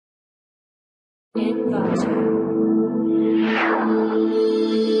Inverter.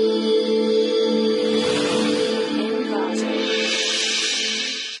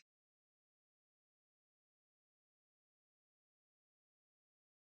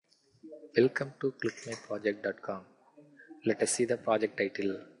 Welcome to clickmyproject.com. Let us see the project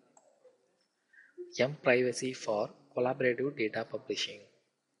title. Privacy for collaborative data publishing.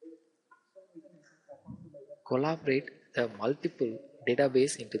 Collaborate the multiple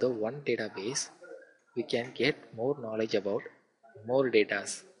database into the one database. We can get more knowledge about more data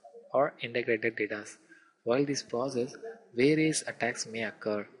or integrated data. While this process, various attacks may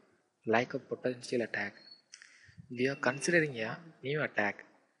occur, like a potential attack. We are considering a new attack.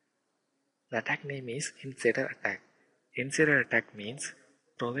 The attack name is insider attack. Insider attack means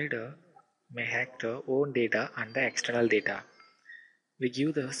provider may hack their own data and the external data. We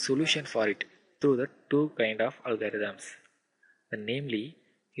give the solution for it through the two kind of algorithms, namely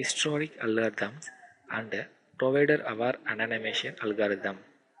historic algorithms and provider aware anonymization algorithm.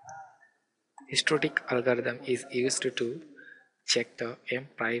 Historic algorithm is used to check the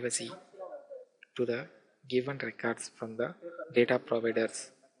privacy to the given records from the data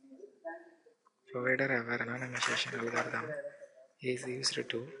providers. Provider aware anonymization algorithm is used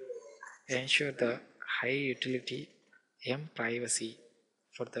to ensure the high utility privacy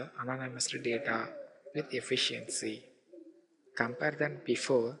for the anonymized data with efficiency. Compared than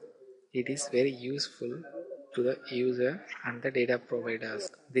before, it is very useful to the user and the data providers.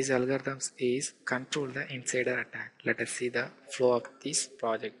 These algorithms is control the insider attack. Let us see the flow of this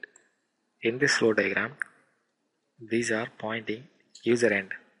project. In this flow diagram, these are pointing user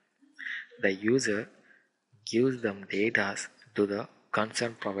end. The user gives them data to the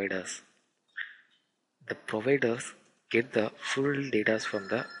concerned providers. The providers get the full data from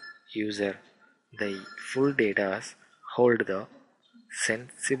the user. The full data hold the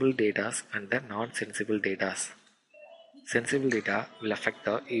sensible data and the non-sensible data. Sensible data will affect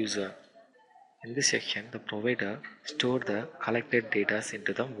the user. In this section, the provider store the collected data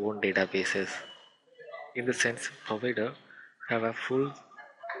into the own databases. In the sense, provider have a full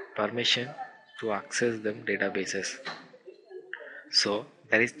permission to access them databases. So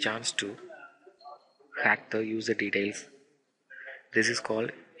there is chance to hack the user details. This is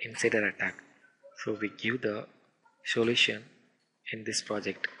called insider attack. So we give the solution in this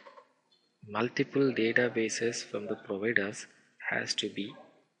project. Multiple databases from the providers has to be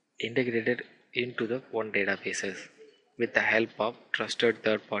integrated into the one databases with the help of trusted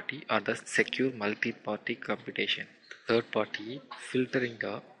third party or the secure multi-party computation. Third party filtering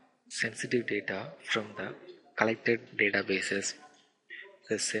the sensitive data from the collected databases.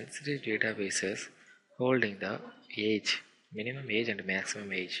 The sensitive databases holding the age, minimum age and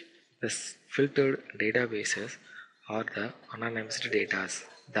maximum age. The filtered databases are the anonymized data.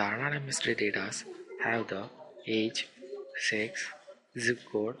 The anonymized data have the age, sex, zip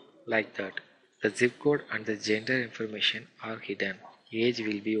code like that. The zip code and the gender information are hidden. Age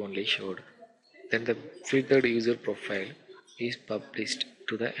will be only showed. Then the filtered user profile is published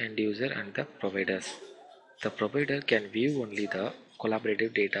to the end user and the providers. The provider can view only the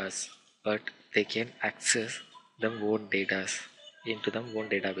collaborative data, but they can access their own data into their own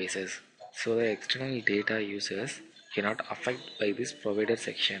databases. So the external data users cannot affect by this provider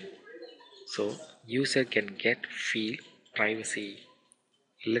section. So user can get feel privacy.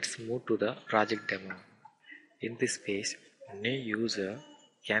 Let's move to the project demo. In this page, new user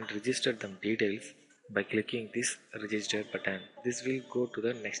can register them details by clicking this register button. This will go to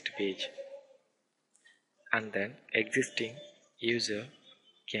the next page. And then existing user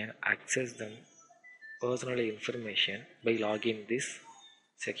can access them personal information by logging this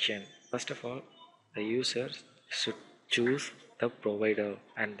section. First of all, the user should choose the provider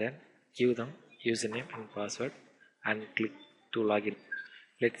and then give them username and password and click to login.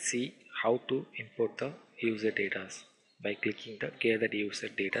 Let's see how to import the user data by clicking the gather user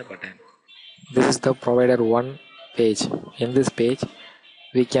data button. This is the provider 1 page. In this page,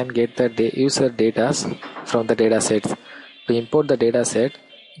 we can get the user data from the data sets. To import the data set,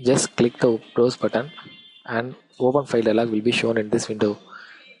 just click the browse button and open file dialog will be shown in this window.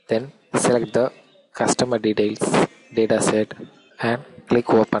 Then select the customer details data set and click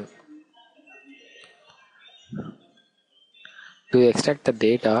open. To extract the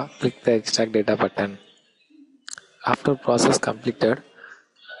data, click the extract data button. After process completed,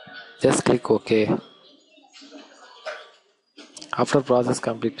 just click OK. After process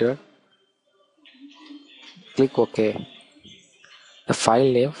completed, click OK. The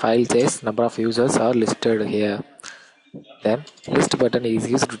file name, file says number of users are listed here. Then list button is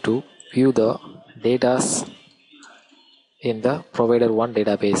used to view the data in the provider 1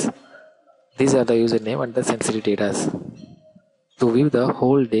 database. These are the username and the sensitive data. To view the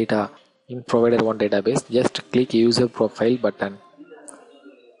whole data in provider 1 database, just click user profile button.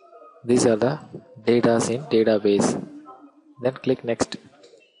 These are the data in database. Then click next.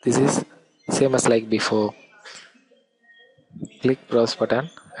 This is same as like before. Click browse button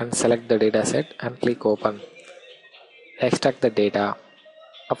and select the dataset and click open. Extract the data.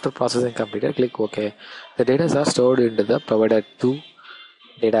 After processing completed, click OK. The data are stored into the provider 2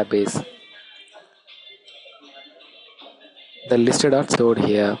 database. The listed are stored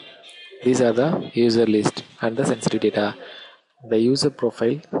here. These are the user list and the sensitive data. The user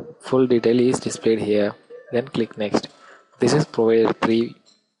profile full detail is displayed here. Then click next. This is provider 3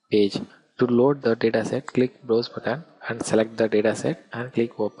 page. To load the dataset, click browse button and select the dataset and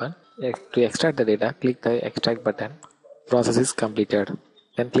click open. To extract the data, click the extract button. Process is completed.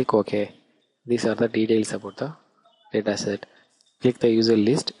 Then click OK. These are the details about the dataset. Click the user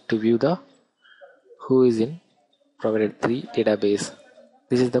list to view the who is in provider 3 database.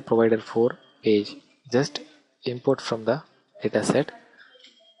 This is the provider 4 page. Just import from the dataset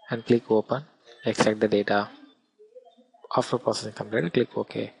and click open. Extract the data. After processing completed, click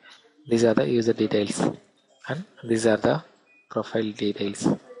OK. These are the user details and these are the profile details.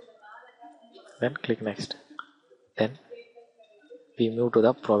 Then click next. Then we move to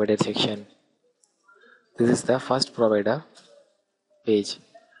the provider section. This is the first provider page.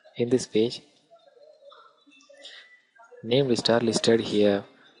 In this page, name list are listed here.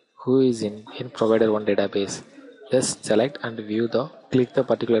 Who is in provider 1 database. Just select and view the click the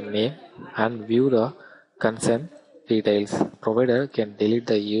particular name and view the concern details. Provider can delete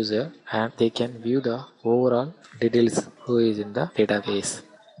the user and they can view the overall details who is in the database.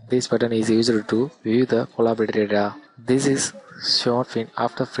 This button is used to view the collaborated data. This is shown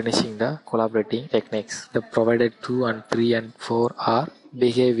after finishing the collaborating techniques. The provider 2 and 3 and 4 are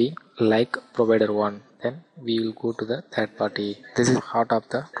behaving like provider 1. Then we will go to the third party. This is heart of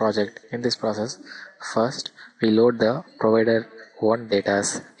the project. In this process, first we load the provider 1 data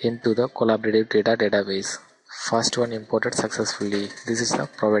into the collaborative data database. First one imported successfully. This is the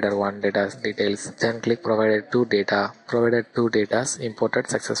provider 1 data details. Then click provider 2 data. Provider 2 data imported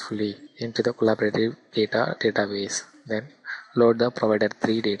successfully into the collaborative data database. Then load the provider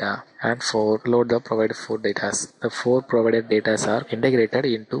 3 data and 4 load the provider 4 data. The 4 provided data are integrated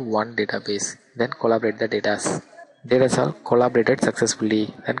into one database. Then collaborate the data. Data are collaborated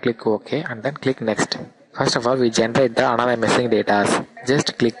successfully. Then click OK and then click next. First of all, we generate the anonymizing data.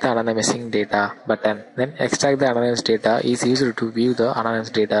 Just click the anonymizing data button. Then extract the anonymous data is used to view the anonymous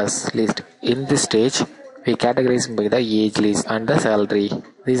data list. In this stage, we categorize by the age list and the salary.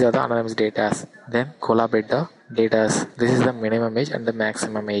 These are the anonymous data. Then collaborate the data. This is the minimum age and the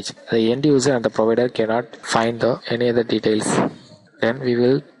maximum age. The end user and the provider cannot find any other details. Then we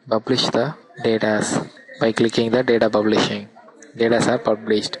will publish the data by clicking the data publishing. Data are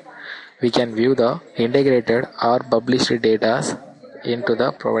published. We can view the integrated or published data into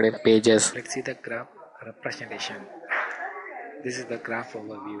the provided pages. Let's see the graph representation. This is the graph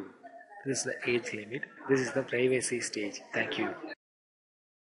overview. This is the age limit. This is the privacy stage. Thank you.